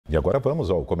E agora vamos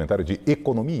ao comentário de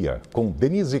economia com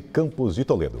Denise Campos de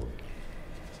Toledo.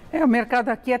 O mercado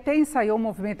aqui até ensaiou um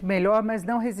movimento melhor, mas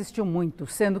não resistiu muito,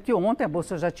 sendo que ontem a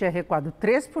Bolsa já tinha recuado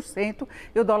 3%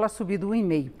 e o dólar subido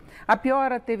 1,5%. A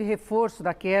piora teve reforço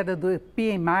da queda do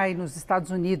PMI nos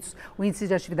Estados Unidos, o índice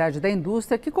de atividade da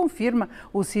indústria, que confirma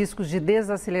os riscos de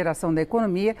desaceleração da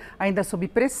economia, ainda sob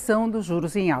pressão dos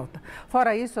juros em alta.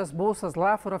 Fora isso, as bolsas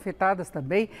lá foram afetadas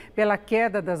também pela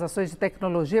queda das ações de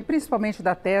tecnologia, principalmente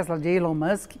da Tesla, de Elon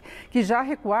Musk, que já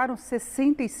recuaram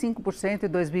 65% em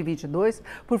 2022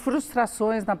 por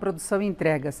frustrações na produção e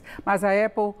entregas. Mas a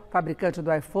Apple, fabricante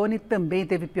do iPhone, também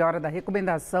teve piora da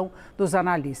recomendação dos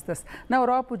analistas. Na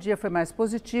Europa, o dia foi mais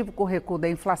positivo, com o recuo da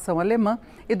inflação alemã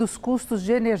e dos custos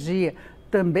de energia,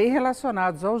 também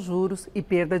relacionados aos juros e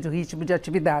perda de ritmo de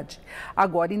atividade.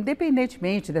 Agora,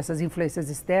 independentemente dessas influências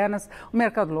externas, o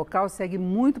mercado local segue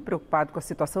muito preocupado com a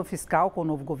situação fiscal com o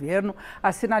novo governo,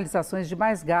 as sinalizações de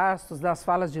mais gastos, das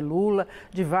falas de Lula,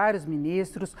 de vários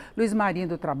ministros. Luiz Marinho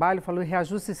do Trabalho falou em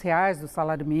reajustes reais do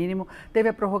salário mínimo, teve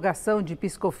a prorrogação de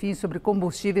PIS/COFINS sobre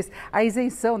combustíveis, a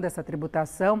isenção dessa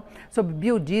tributação, sobre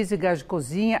biodiesel e gás de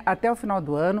cozinha até o final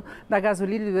do ano, da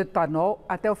gasolina e do etanol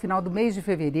até o final do mês de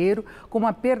fevereiro, com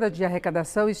uma perda de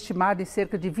arrecadação estimada em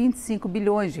cerca de 25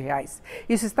 bilhões de reais.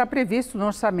 Isso está previsto no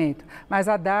orçamento, mas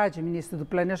Haddad, ministro do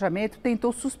Planejamento,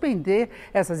 tentou suspender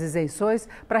essas isenções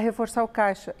para reforçar o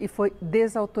caixa e foi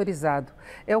desautorizado.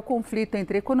 É o conflito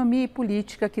entre economia e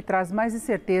política que traz mais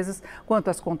incertezas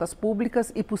quanto às contas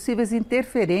públicas e possíveis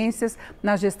interferências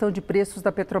na gestão de preços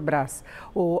da Petrobras.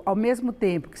 Ao mesmo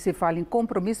tempo que se fala em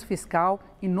compromisso fiscal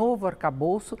e novo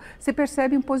arcabouço, se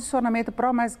percebe um posicionamento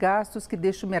pró mais gastos que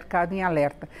deixa o mercado em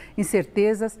alerta.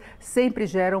 Incertezas sempre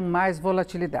geram mais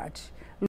volatilidade.